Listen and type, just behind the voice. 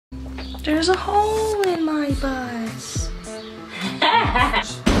There's a hole in my bus.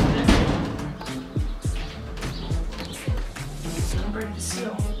 Don't break the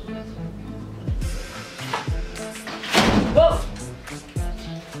seal. Whoa!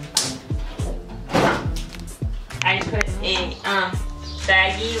 I put a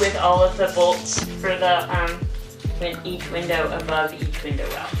baggie with all of the bolts for the each window above each window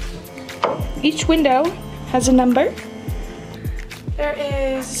well. Each window has a number. There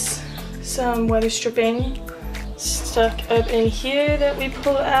is some weather stripping stuck up in here that we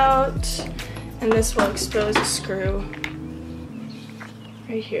pull out, and this will expose a screw.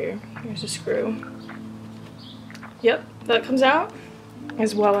 Right here, here's a screw. Yep, that comes out,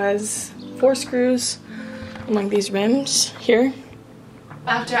 as well as 4 screws along these rims here.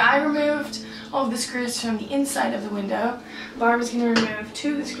 After I removed all of the screws from the inside of the window, Barb is going to remove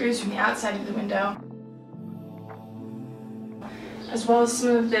 2 of the screws from the outside of the window, as well as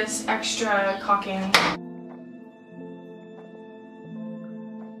some of this extra caulking.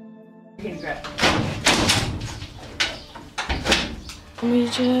 We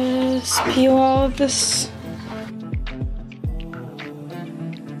just peel all of this.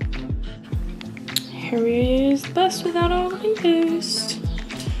 Here is the bus without all the windows.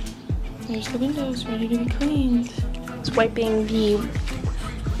 There's the windows ready to be cleaned. It's wiping the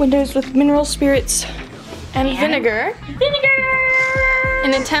windows with mineral spirits and vinegar.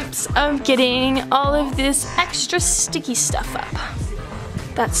 In attempts of getting all of this extra sticky stuff up.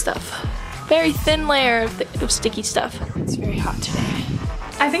 That stuff. Very thin layer of sticky stuff. It's very hot today.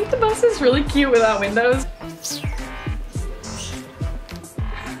 I think the bus is really cute without windows.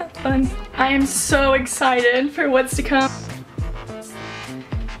 Fun. I am so excited for what's to come.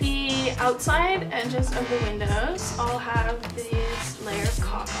 The outside edges of the windows all have this layer of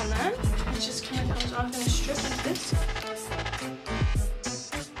caulk on them. It just kind of comes off in a strip like this.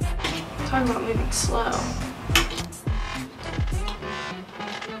 Talk about moving slow.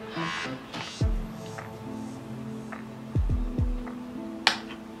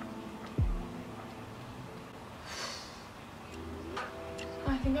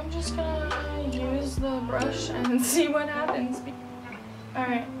 I think I'm just gonna use the brush and see what happens.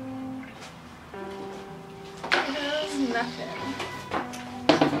 Alright. It does nothing.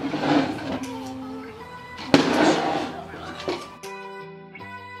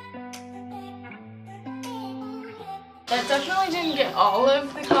 That definitely didn't get all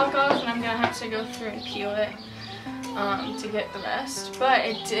of the caulk off, and I'm gonna have to go through and peel it to get the rest, but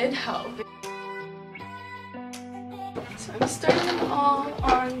it did help. So I'm starting them all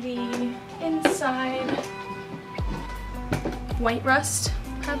on the inside. White rust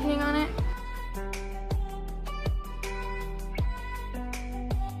happening on it.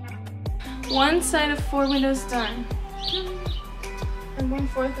 One side of 4 windows done. I'm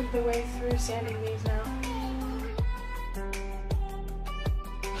 1/4 of the way through sanding these now.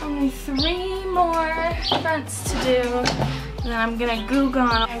 Only 3 more fronts to do, and then I'm gonna glue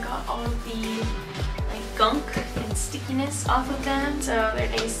gun. I got all of the gunk and stickiness off of them, so they're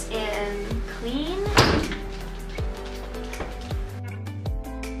nice and clean.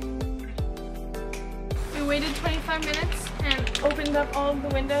 We waited 25 minutes and opened up all of the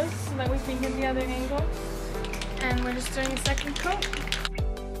windows so that we can get the other angle, and we're just doing a second coat.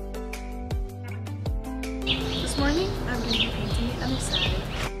 This morning I'm going to be painting the other side.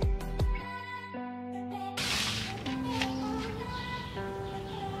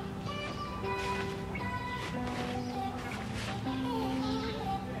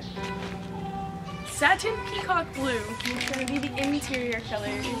 Satin Peacock Blue is going to be the interior color.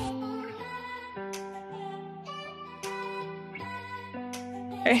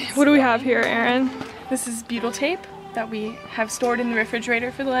 Okay, what do we have here, Erin? This is butyl tape that we have stored in the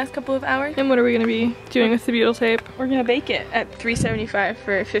refrigerator for the last couple of hours. And what are we going to be doing with the butyl tape? We're going to bake it at 375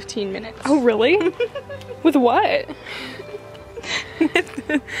 for 15 minutes. Oh, really? With what?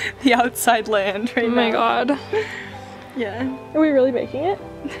 With the outside land right now. Oh my god. Yeah. Are we really baking it?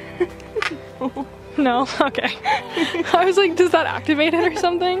 No? Okay. I was like, does that activate it or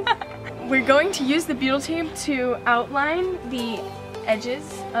something? We're going to use the butyl tape to outline the edges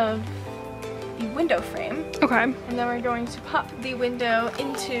of the window frame. Okay. And then we're going to pop the window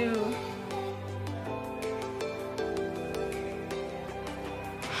into...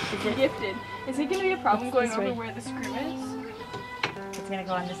 Is it gifted. Is it going to be a problem going over where the screw is? It's going to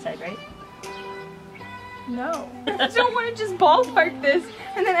go on this side, right? No. I don't want to just ballpark this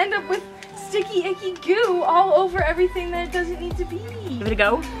and then end up with sticky, icky goo all over everything that it doesn't need to be. Give it a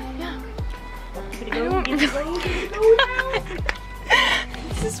go? Yeah. Give it a go? I don't really.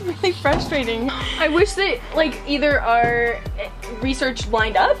 This is really frustrating. I wish that like either our research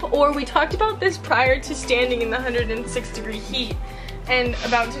lined up or we talked about this prior to standing in the 106-degree heat and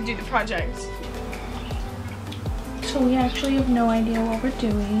about to do the project. So we actually have no idea what we're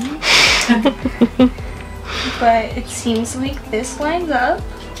doing. But it seems like this lines up.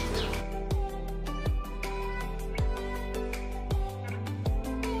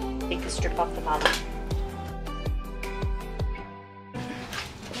 Take the strip off the bottom.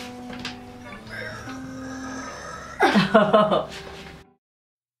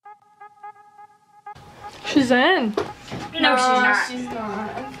 She's in. No, she's She's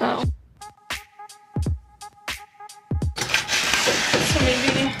not. not. Oh. So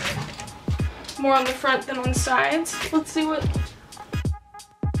maybe more on the front than on the sides. Let's see what.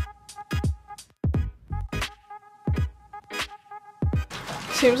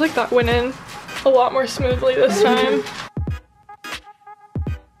 Seems like that went in a lot more smoothly this time.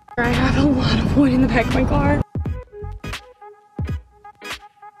 I have a lot of wood in the back of my car.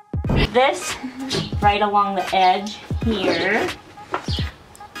 This right along the edge here.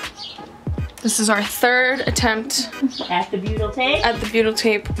 This is our third attempt At the butyl tape. at the butyl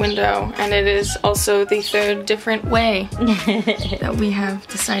tape window, and it is also the third different way that we have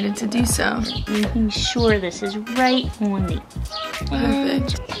decided to do so. Making sure this is right on the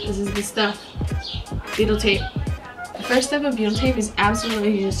Perfect. This is the stuff. Butyl tape. The first step of butyl tape is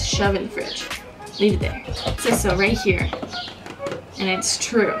absolutely just shove it in the fridge. Leave it there. It says so right here. And it's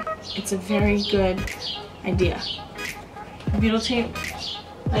true. It's a very good idea. Butyl tape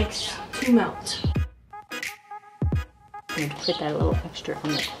likes to melt. I'm going to put that a little extra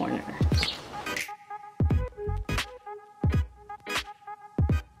on the corner.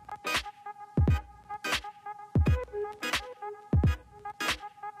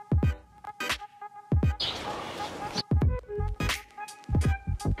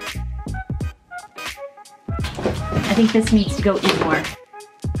 I think this needs to go in more.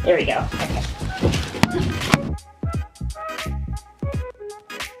 There we go. Okay.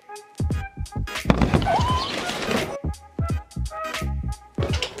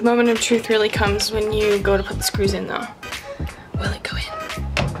 The moment of truth really comes when you go to put the screws in though. Will it go in?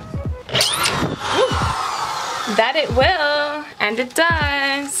 That it will, and it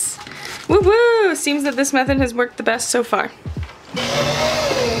does. Woo woo! Seems that this method has worked the best so far.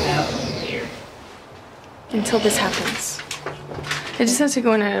 Until this happens. It just has to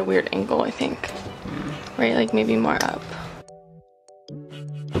go in at a weird angle, I think. Right, like maybe more up.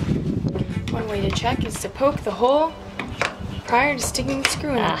 One way to check is to poke the hole prior to sticking the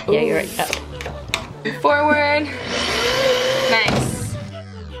screw in. Ah, yeah, you're right. Oh. Forward. Nice.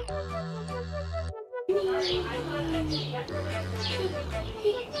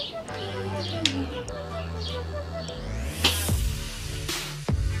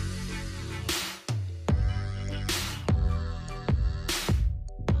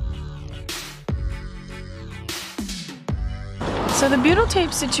 So the butyl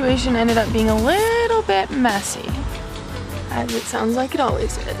tape situation ended up being a little bit messy, as it sounds like it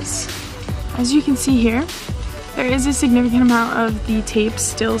always is. As you can see here, there is a significant amount of the tape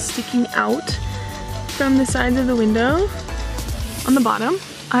still sticking out from the sides of the window on the bottom.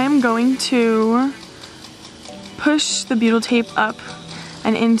 I am going to push the butyl tape up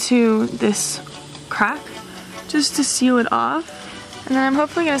and into this crack just to seal it off, and then I'm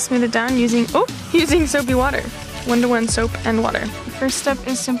hopefully going to smooth it down using soapy water. 1-to-1 soap and water. The first step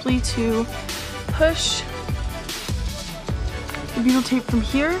is simply to push the butyl tape from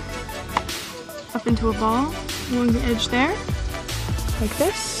here up into a ball along the edge there, like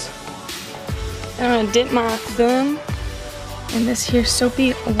this. And I'm gonna dip my thumb in this here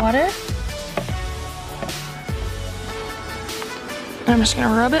soapy water. And I'm just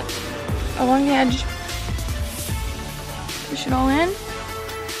gonna rub it along the edge. Push it all in.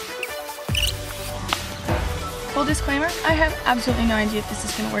 Full disclaimer, I have absolutely no idea if this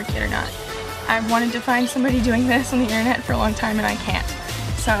is gonna work yet or not. I've wanted to find somebody doing this on the internet for a long time and I can't.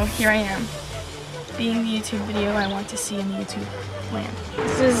 So here I am, being the YouTube video I want to see in the YouTube land.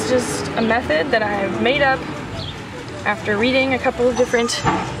 This is just a method that I've made up after reading a couple of different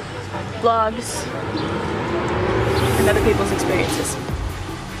blogs and other people's experiences.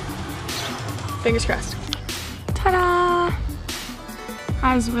 Fingers crossed. Ta-da!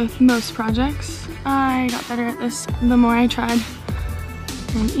 As with most projects, I got better at this the more I tried.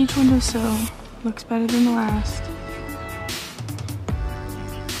 And each windowsill looks better than the last.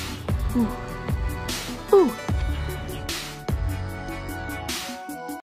 Ooh.